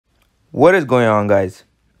What is going on, guys?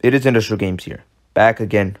 It is Industrial Games here, back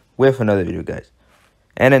again with another video, guys.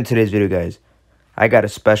 And in today's video, guys, I got a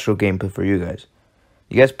special gameplay for you guys.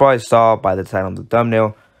 You guys probably saw by the title of the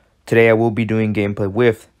thumbnail. Today I will be doing gameplay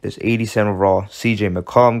with this 87 overall CJ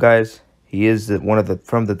McCollum, guys. He is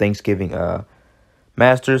from the Thanksgiving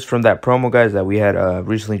Masters, from that promo, guys, that we had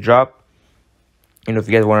recently dropped. You know, if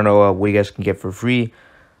you guys want to know what you guys can get for free,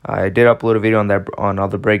 I did upload a video on all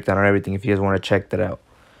the breakdown and everything if you guys want to check that out.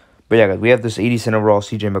 But yeah, guys, we have this 87 overall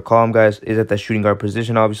CJ McCollum, guys. Is at that shooting guard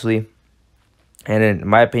position, obviously. And in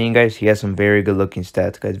my opinion, guys, he has some very good-looking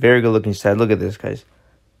stats, guys. Very good-looking stats. Look at this, guys.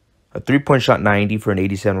 A three-point shot 90 for an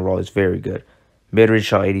 87 overall is very good. Mid-range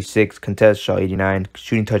shot 86, contest shot 89,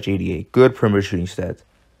 shooting touch 88. Good perimeter shooting stats.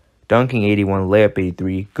 Dunking 81, layup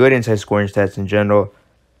 83. Good inside scoring stats in general.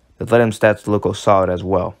 Let him stats look solid as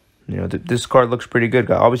well. You know, this card looks pretty good,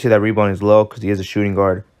 guys. Obviously, that rebound is low because he is a shooting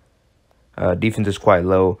guard. Defense is quite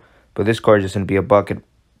low. But this card is just going to be a bucket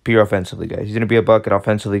pure offensively, guys. He's going to be a bucket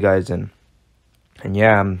offensively, guys. And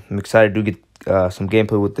yeah, I'm excited to get some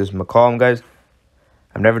gameplay with this McCollum, guys.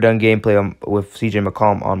 I've never done gameplay with CJ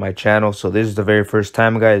McCollum on my channel. So this is the very first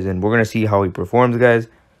time, guys. And we're going to see how he performs, guys.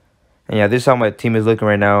 And yeah, this is how my team is looking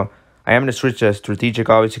right now. I am going to switch to strategic,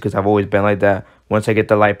 obviously, because I've always been like that. Once I get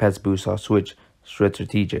the light pass boost, I'll switch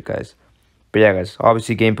strategic, guys. But yeah, guys,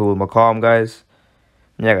 obviously gameplay with McCollum, guys.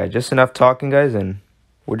 And yeah, guys, just enough talking, guys, and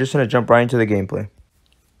we're just going to jump right into the gameplay.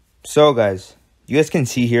 So, guys, you guys can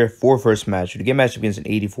see here for first match. The game match against an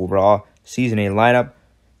 84 overall Season 8 lineup.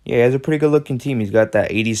 Yeah, he has a pretty good-looking team. He's got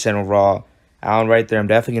that 80 center overall Allen right there. I'm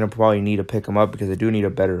definitely going to probably need to pick him up because I do need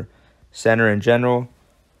a better center in general.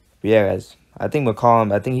 But yeah, guys, I think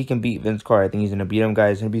McCollum, I think he can beat Vince Carter. I think he's going to beat him,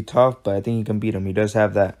 guys. It's going to be tough, but I think he can beat him. He does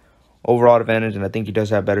have that overall advantage, and I think he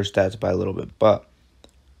does have better stats by a little bit. But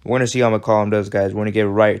we're going to see how McCollum does, guys. We're going to get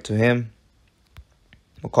right to him.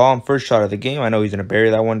 McCollum, first shot of the game. I know he's going to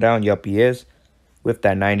bury that one down. Yup, he is. With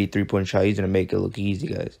that 93-point shot, he's going to make it look easy,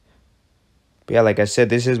 guys. But yeah, like I said,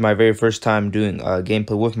 this is my very first time doing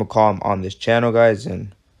gameplay with McCollum on this channel, guys.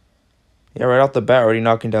 And yeah, right off the bat, already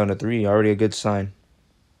knocking down a three. Already a good sign.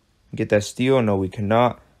 Get that steal. No, we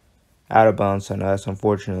cannot. Out of bounds on us,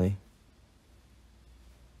 unfortunately.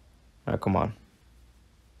 All right, come on.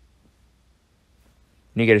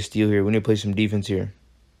 We need to get a steal here. We need to play some defense here.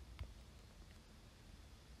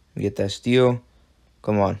 We get that steal.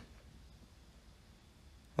 Come on.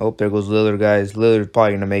 Oh, there goes Lillard, guys. Lillard's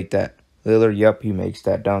probably going to make that. Lillard, yep, he makes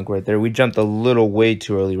that dunk right there. We jumped a little way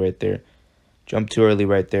too early right there. Jumped too early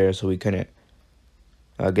right there, so we couldn't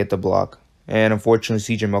get the block. And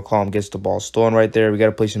unfortunately, CJ McCollum gets the ball stolen right there. We got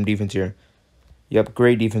to play some defense here. Yep,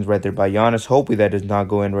 great defense right there by Giannis. Hopefully that does not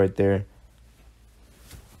go in right there.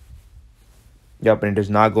 Yep, and it does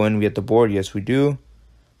not go in. We get the board. Yes, we do.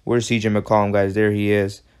 Where's CJ McCollum, guys? There he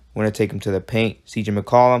is. We're going to take him to the paint. CJ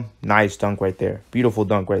McCollum, nice dunk right there. Beautiful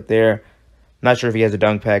dunk right there. Not sure if he has a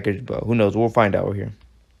dunk package, but who knows? We'll find out here.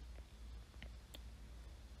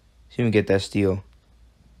 See if we can get that steal.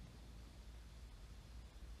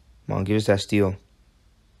 Come on, give us that steal.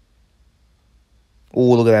 Oh,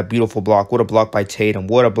 look at that beautiful block. What a block by Tatum.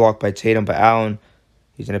 What a block by Tatum by Allen.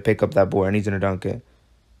 He's going to pick up that board, and he's going to dunk it.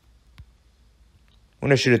 I'm going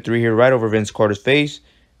to shoot a three here right over Vince Carter's face.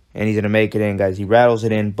 And he's going to make it in, guys. He rattles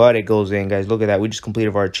it in, but it goes in, guys. Look at that. We just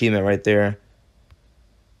completed our achievement right there.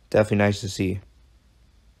 Definitely nice to see.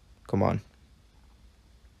 Come on.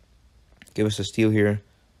 Give us a steal here.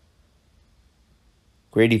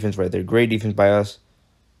 Great defense right there. Great defense by us.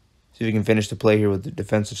 See if we can finish the play here with the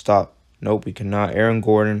defensive stop. Nope, we cannot. Aaron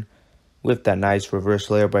Gordon with that nice reverse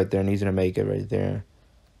layup right there, and he's going to make it right there.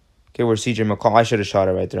 Okay, where's CJ McCollum? I should have shot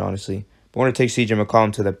it right there, honestly. But we're going to take CJ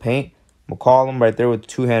McCollum to the paint. McCollum right there with the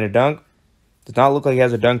two-handed dunk. Does not look like he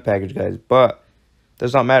has a dunk package, guys. But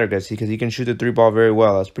does not matter, guys, because he can shoot the three ball very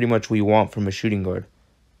well. That's pretty much what you want from a shooting guard.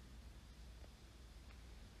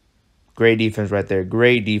 Great defense right there.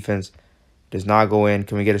 Great defense. Does not go in.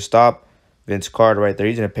 Can we get a stop? Vince Carter right there.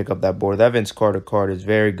 He's going to pick up that board. That Vince Carter card is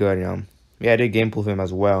very good. Yeah, I did gameplay with him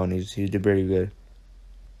as well, and he did very good.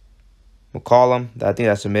 McCollum, I think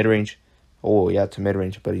that's a mid-range. Oh, yeah, it's a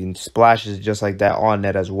mid-range, but he splashes just like that on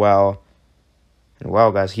net as well. And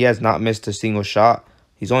wow, guys, he has not missed a single shot.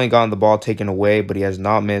 He's only gotten the ball taken away, but he has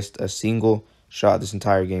not missed a single shot this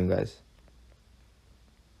entire game, guys.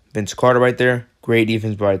 Vince Carter right there. Great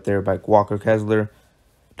defense right there by Walker Kessler.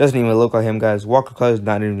 Doesn't even look like him, guys. Walker Kessler does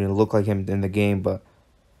not even look like him in the game, but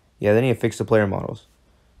yeah, they need to fix the player models.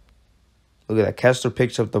 Look at that. Kessler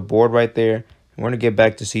picks up the board right there. We're going to get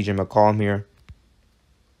back to CJ McCollum here.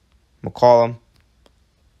 McCollum.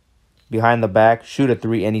 behind the back, shoot a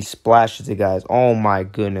 3, and he splashes it, guys. Oh, my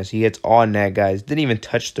goodness. He hits all net, guys. Didn't even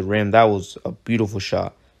touch the rim. That was a beautiful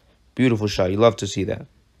shot. Beautiful shot. You love to see that.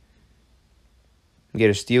 Get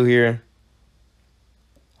a steal here.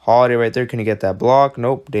 Holiday right there. Can he get that block?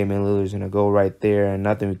 Nope. Damian Lillard's going to go right there, and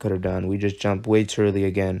nothing we could have done. We just jumped way too early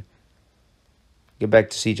again. Get back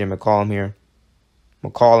to CJ McCollum here.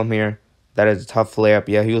 McCollum here. That is a tough layup.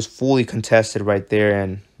 Yeah, he was fully contested right there,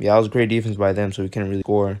 and yeah, that was great defense by them, so we couldn't really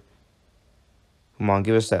score. Come on,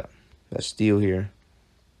 give us that steal here.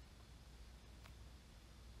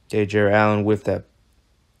 Okay, Jared Allen with that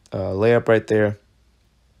layup right there.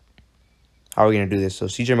 How are we going to do this? So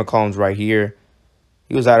CJ McCollum's right here.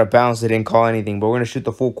 He was out of bounds. They didn't call anything, but we're going to shoot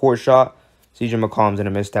the full court shot. CJ McCollum's going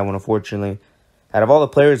to miss that one, unfortunately. Out of all the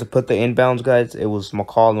players that put the inbounds, guys, it was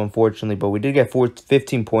McCollum, unfortunately, but we did get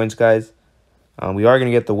 15 points, guys. We are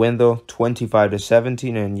going to get the win, though,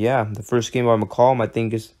 25-17, and yeah, the first game by McCollum, I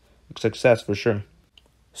think, is a success for sure.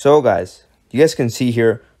 So, guys, you guys can see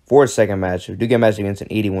here for a second match, we do get matched against an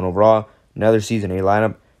 81 overall, another Season 8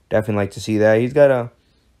 lineup. Definitely like to see that. He's got a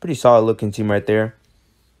pretty solid-looking team right there.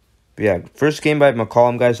 But yeah, first game by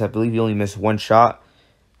McCollum, guys, I believe he only missed one shot.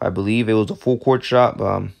 I believe it was a full court shot,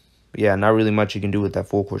 but yeah, not really much you can do with that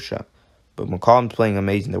full court shot. But McCollum's playing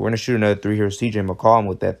amazing. We're going to shoot another 3 here. CJ McCollum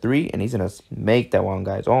with that 3, and he's going to make that one,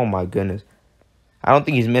 guys. Oh, my goodness. I don't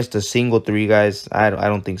think he's missed a single 3, guys. I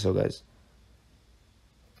don't think so, guys.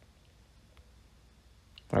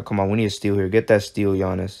 All right, come on. We need a steal here. Get that steal,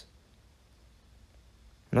 Giannis.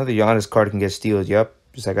 Another Giannis card can get steals. Yep.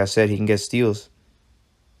 Just like I said, he can get steals.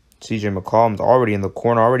 CJ McCollum's already in the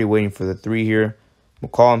corner, already waiting for the 3 here.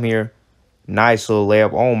 McCollum here. Nice little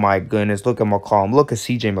layup. Oh, my goodness. Look at McCollum. Look at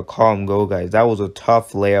CJ McCollum go, guys. That was a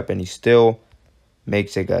tough layup, and he still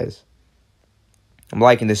makes it, guys. I'm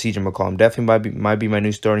liking the CJ McCollum. Definitely might be my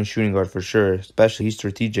new starting shooting guard for sure. Especially he's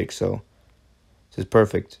strategic, so this is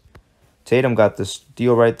perfect. Tatum got the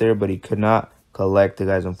steal right there, but he could not collect the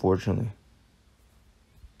guys, unfortunately.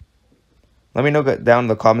 Let me know down in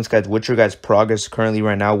the comments, guys, what's your guys' progress currently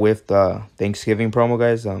right now with the Thanksgiving promo,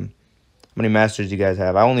 guys. How many masters do you guys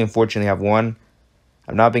have? I only unfortunately have 1.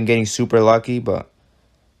 I've not been getting super lucky, but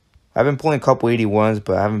I've been pulling a couple 81s,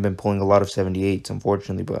 but I haven't been pulling a lot of 78s,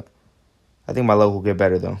 unfortunately. But I think my luck will get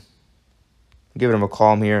better, though. Give it a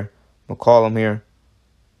McCollum here. McCollum here.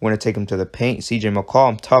 We're going to take him to the paint. CJ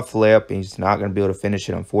McCollum, tough layup, and he's not going to be able to finish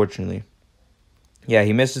it, unfortunately. Yeah,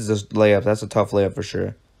 he misses this layup. That's a tough layup for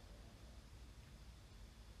sure.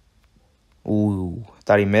 Ooh, I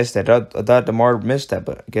thought he missed that. I thought DeMar missed that,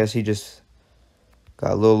 but I guess he just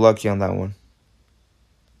got a little lucky on that one.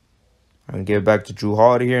 I'm going to give it back to Drew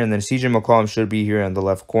Holiday here, and then CJ McCollum should be here in the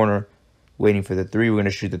left corner waiting for the 3. We're going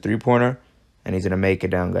to shoot the 3-pointer, and he's going to make it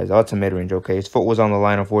down, guys. Oh, it's a mid-range. Okay, his foot was on the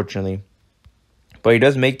line, unfortunately. But he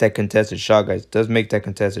does make that contested shot, guys. Does make that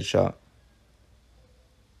contested shot.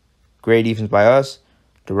 Great defense by us.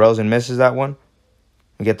 DeRozan misses that one.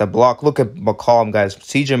 We get the block. Look at McCollum, guys.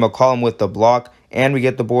 CJ McCollum with the block. And we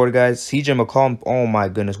get the board, guys. CJ McCollum. Oh, my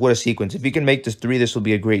goodness. What a sequence. If he can make this 3, this will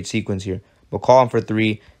be a great sequence here. McCollum for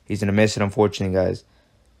 3. He's going to miss it, unfortunately, guys.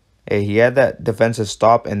 Hey, he had that defensive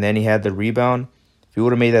stop, and then he had the rebound. If he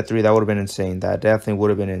would have made that 3, that would have been insane. That definitely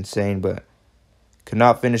would have been insane, but could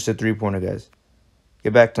not finish the 3-pointer, guys.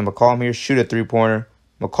 Get back to McCollum here. Shoot a 3-pointer.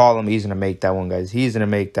 McCollum, he's going to make that one, guys. He's going to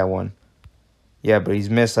make that one. Yeah, but he's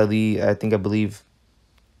missed, I believe,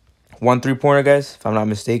 1 3-pointer, guys, if I'm not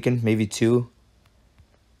mistaken. Maybe 2.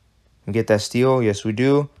 We get that steal. Yes, we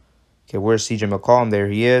do. Okay, where's CJ McCollum? There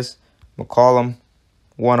he is. McCollum,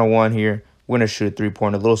 1-on-1 here. We're going to shoot a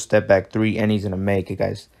 3-pointer. A little step back 3, and he's going to make it,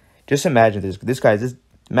 guys. Just imagine this.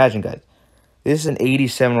 Imagine, guys. This is an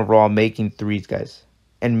 87 overall making 3s, guys.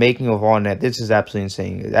 And making of all net. This is absolutely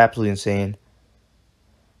insane. It's absolutely insane.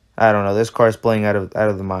 I don't know. This card's playing out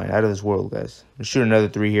of the mind. Out of this world, guys. We'll shoot another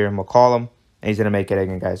 3 here. McCollum. And he's going to make it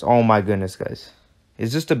again, guys. Oh, my goodness, guys.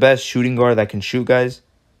 Is this the best shooting guard that can shoot, guys?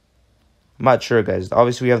 I'm not sure, guys.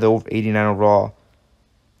 Obviously, we have the 89 overall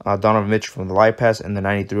Donovan Mitchell from the live pass and the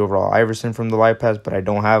 93 overall Iverson from the live pass, but I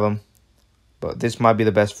don't have him. But this might be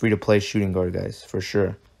the best free-to-play shooting guard, guys, for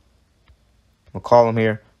sure. McCollum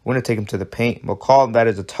here. We're going to take him to the paint. McCollum, that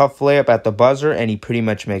is a tough layup at the buzzer, and he pretty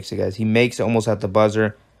much makes it, guys. He makes it almost at the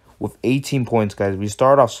buzzer with 18 points, guys. We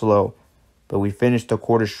start off slow, but we finished the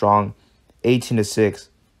quarter strong, 18-6.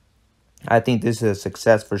 I think this is a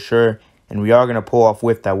success for sure, and we are going to pull off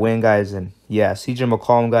with that win, guys. And, yeah, CJ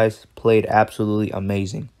McCollum, guys, played absolutely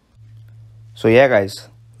amazing. So, yeah, guys,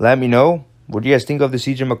 let me know. What do you guys think of the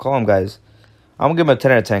CJ McCollum, guys? I'm going to give him a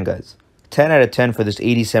 10 out of 10, guys. 10 out of 10 for this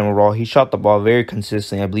 87 overall. He shot the ball very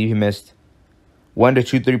consistently. I believe he missed 1 to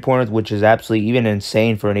 2 3-pointers, which is absolutely even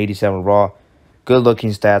insane for an 87 raw. Good looking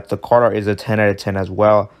stats. The card art is a 10 out of 10 as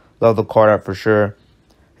well. Love the card art for sure.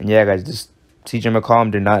 And yeah, guys, this CJ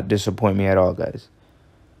McCollum did not disappoint me at all, guys.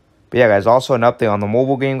 But yeah, guys, also an update on the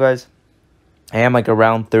mobile game, guys. I am like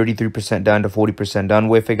around 33% done to 40% done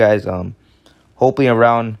with it, guys. Hopefully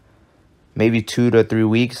around maybe 2 to 3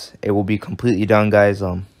 weeks, it will be completely done, guys.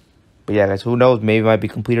 But yeah, guys, who knows? Maybe it might be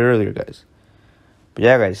completed earlier, guys. But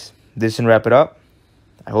yeah, guys, this can wrap it up.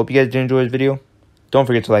 I hope you guys did enjoy this video. Don't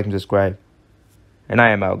forget to like and subscribe. And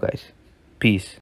I am out, guys. Peace.